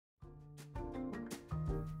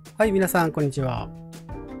はい、皆さん、こんにちは。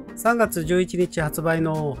3月11日発売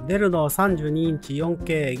のデルの32インチ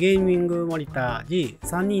 4K ゲーミングモニター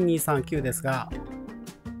G3223Q ですが、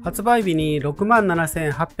発売日に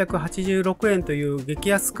 67,886 円という激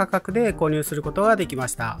安価格で購入することができま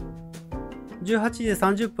した。18時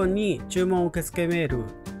30分に注文受付メール、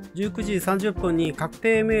19時30分に確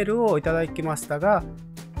定メールをいただきましたが、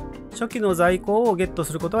初期の在庫をゲット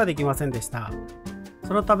することができませんでした。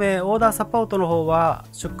そのためオーダーサポートの方は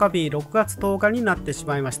出荷日6月10日になってし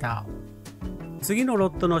まいました。次のロ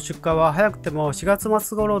ットの出荷は早くても4月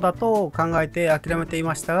末頃だと考えて諦めてい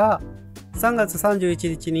ましたが、3月31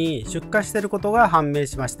日に出荷していることが判明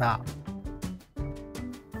しました。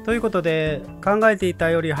ということで、考えていた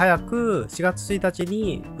より早く4月1日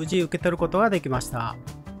に無事受け取ることができました。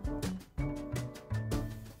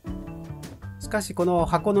しかしこの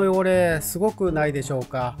箱の汚れすごくないでしょう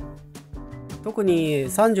か。特に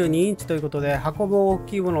32インチということで箱も大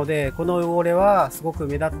きいもので、この汚れはすごく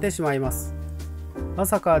目立ってしまいます。ま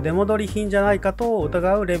さか出戻り品じゃないかと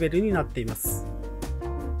疑うレベルになっています。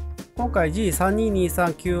今回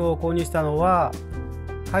G3223Q を購入したのは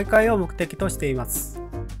買い替えを目的としています。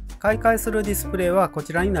買い替えするディスプレイはこ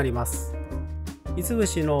ちらになります。三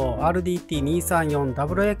菱の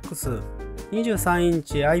RDT234WX 23イン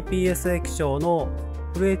チ IPS 液晶の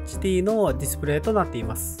フル HD のディスプレイとなってい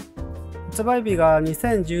ます。発売日が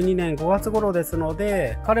2012年5月頃ですの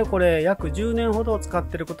で、かれこれ約10年ほど使っ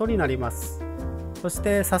ていることになります。そし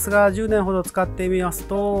てさすが10年ほど使ってみます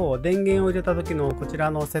と、電源を入れた時のこち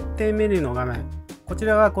らの設定メニューの画面、こち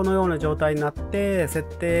らがこのような状態になって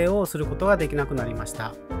設定をすることができなくなりまし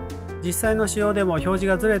た。実際の使用でも表示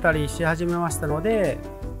がずれたりし始めましたので、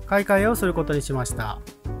買い替えをすることにしました。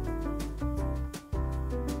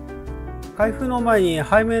開封の前に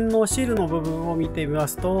背面のシールの部分を見てみま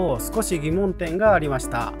すと、少し疑問点がありまし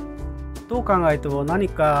た。どう考えても何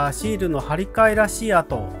かシールの貼り替えらしい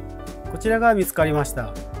跡、こちらが見つかりまし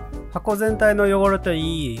た。箱全体の汚れと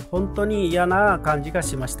いい、本当に嫌な感じが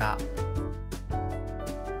しました。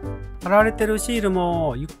貼られてるシール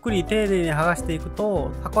もゆっくり丁寧に剥がしていくと、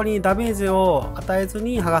箱にダメージを与えず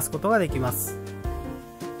に剥がすことができます。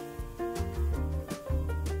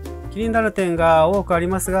気になる点が多くあり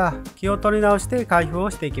ますが、気を取り直して開封を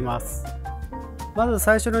していきます。まず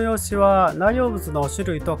最初の用紙は内容物の種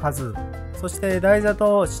類と数、そして台座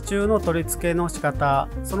と支柱の取り付けの仕方、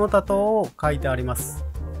その他等を書いてあります。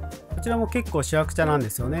こちらも結構しわくちゃなんで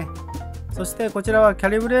すよね。そしてこちらはキャ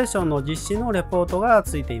リブレーションの実施のレポートが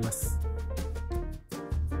ついています。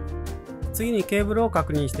次にケーブルを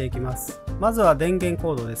確認していきます。まずは電源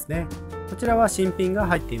コードですね。こちらは新品が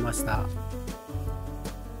入っていました。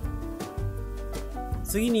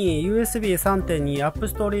次に USB3.2 アップ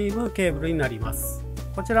ストリームケーブルになります。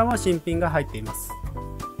こちらも新品が入っています。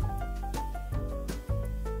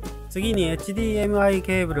次に HDMI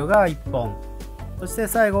ケーブルが1本。そして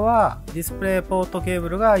最後はディスプレイポートケーブ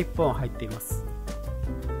ルが1本入っています。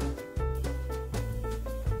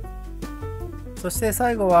そして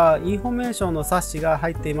最後はインフォメーションの冊子が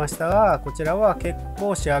入っていましたが、こちらは結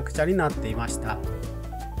構しわくちゃになっていました。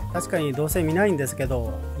確かにどうせ見ないんですけ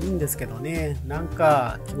ど、いいんですけどね、なん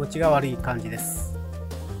か気持ちが悪い感じです。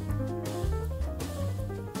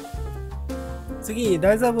次に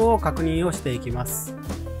台座部を確認をしていきます。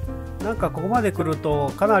なんかここまで来る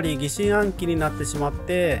とかなり疑心暗鬼になってしまっ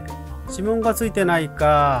て、指紋がついてない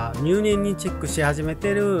か入念にチェックし始め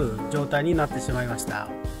ている状態になってしまいました。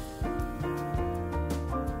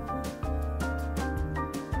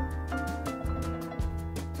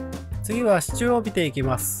次は支柱を見ていき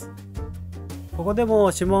ます。ここで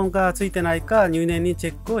も指紋がついてないか入念にチェ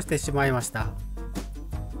ックをしてしまいました。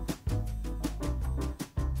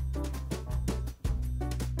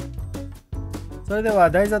それでは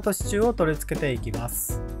台座と支柱を取り付けていきま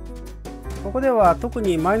す。ここでは特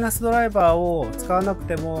にマイナスドライバーを使わなく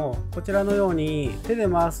ても、こちらのように手で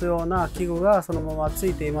回すような器具がそのままつ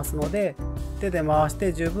いていますので、手で回し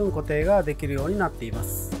て十分固定ができるようになっていま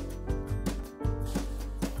す。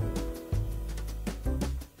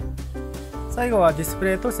最後はディスプ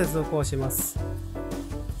レイと接続をします。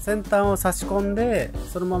先端を差し込んで、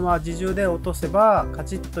そのまま自重で落とせばカ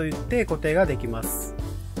チッといって固定ができます。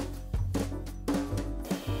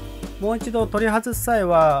もう一度取り外す際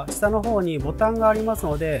は下の方にボタンがあります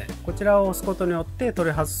ので、こちらを押すことによって取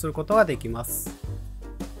り外すことができます。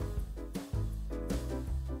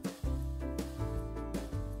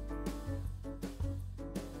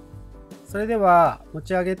それでは持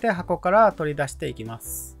ち上げて箱から取り出していきま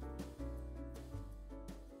す。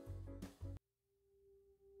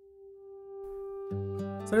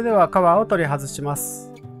それではカバーを取り外しま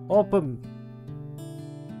す。オープン。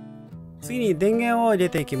次に電源を入れ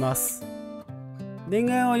ていきます。電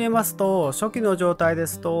源を入れますと、初期の状態で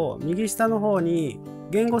すと右下の方に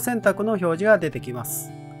言語選択の表示が出てきま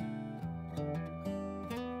す。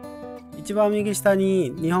一番右下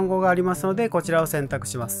に日本語がありますので、こちらを選択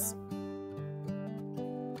します。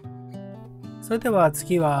それでは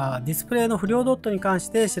次はディスプレイの不良ドットに関し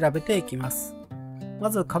て調べていきます。ま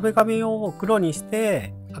ず壁紙を黒にし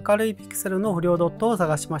て明るいピクセルの不良ドットを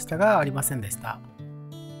探しましたがありませんでした。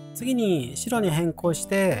次に白に変更し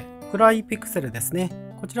て暗いピクセルですね。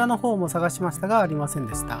こちらの方も探しましたがありません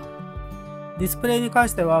でした。ディスプレイに関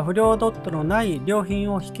しては不良ドットのない良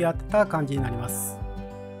品を引き当てた感じになります。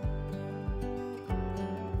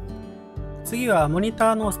次はモニ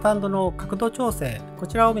ターのスタンドの角度調整、こ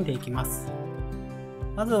ちらを見ていきます。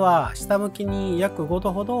まずは下向きに約5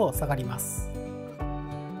度ほど下がります。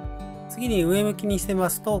次に上向きにしてみま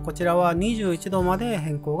すと、こちらは21度まで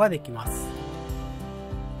変更ができます。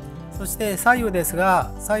そして左右です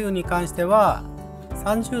が、左右に関しては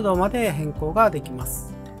30度まで変更ができま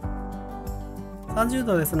す。30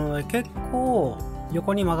度ですので結構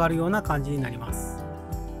横に曲がるような感じになります。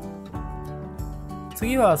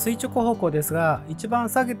次は垂直方向ですが、一番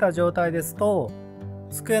下げた状態ですと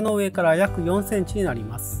机の上から約4センチになり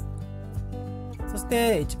ます。そし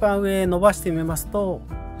て一番上へ伸ばしてみますと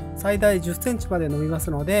最大10センチまで伸びます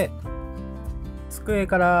ので、机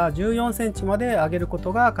から14センチまで上げるこ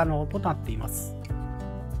とが可能となっています。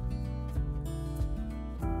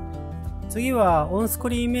次はオンスク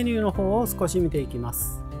リーンメニューの方を少し見ていきま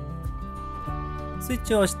す。スイッ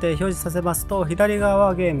チを押して表示させますと、左側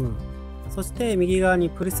はゲーム、そして右側に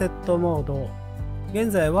プリセットモード、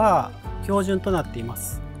現在は標準となっていま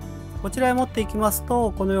す。こちらへ持っていきます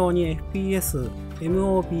と、このように FPS、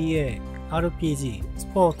MOBA、RPG、ス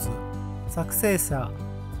ポーツ、作成者、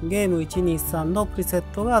ゲーム123のプリセッ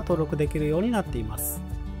トが登録できるようになっています。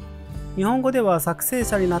日本語では作成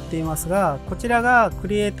者になっていますが、こちらがク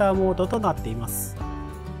リエイターモードとなっています。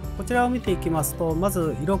こちらを見ていきますと、ま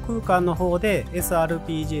ず色空間の方で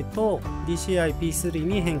sRPG と DCI-P3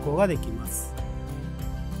 に変更ができます。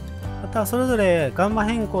またそれぞれガンマ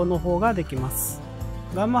変更の方ができます。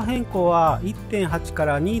ガンマ変更は 1.8 か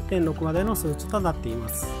ら 2.6 までの数値となっていま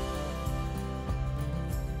す。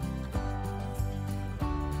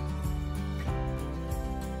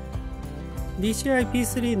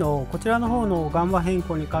DCI-P3 のこちらの方のガンマ変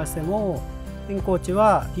更に関しても変更値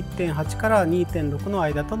は 1.8 から 2.6 の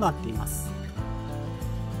間となっています。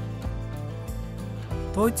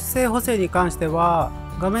統一性補正に関しては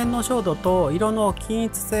画面の照度と色の均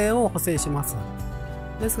一性を補正します。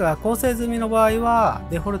ですが構成済みの場合は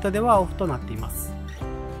デフォルトではオフとなっています。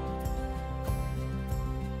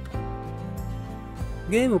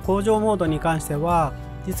ゲーム向上モードに関しては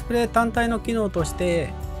ディスプレイ単体の機能とし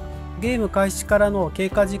てゲーム開始からの経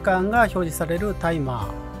過時間が表示されるタイマ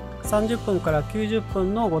ー、30分から90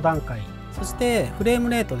分の5段階、そしてフレーム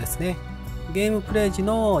レートですね。ゲームプレイ時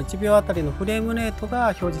の1秒あたりのフレームレートが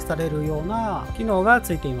表示されるような機能が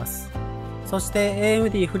ついています。そして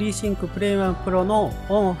AMD フリーシンクプレミアムプロの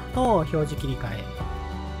オンオフの表示切り替え。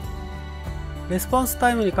レスポンスタ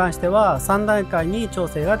イムに関しては3段階に調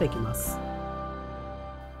整ができます。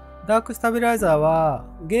ダークスタビライザーは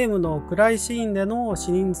ゲームの暗いシーンでの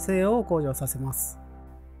視認性を向上させます。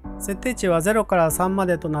設定値は0から3ま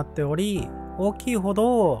でとなっており、大きいほ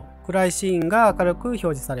ど暗いシーンが明るく表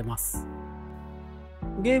示されます。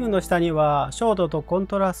ゲームの下には照度とコン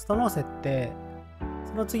トラストの設定、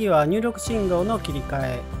その次は入力信号の切り替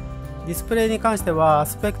え、ディスプレイに関してはア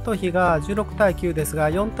スペクト比が16対9ですが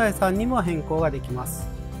4対3にも変更ができます。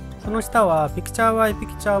その下はピクチャーバイピ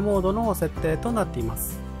クチャーモードの設定となっていま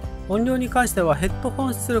す。音量に関してはヘッドホ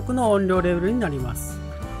ン出力の音量レベルになります。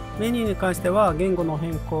メニューに関しては言語の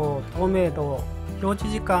変更、透明度、表示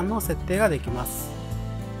時間の設定ができます。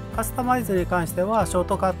カスタマイズに関してはショー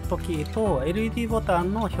トカットキーと LED ボタ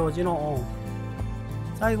ンの表示のオン。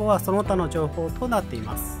最後はその他の情報となってい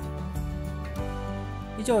ます。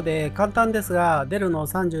以上で簡単ですが、デルの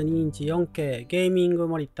32インチ 4K ゲーミング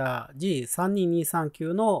モニター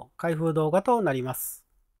G3223Q の開封動画となります。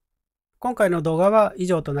今回の動画は以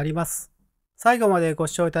上となります。最後までご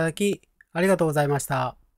視聴いただきありがとうございまし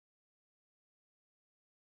た。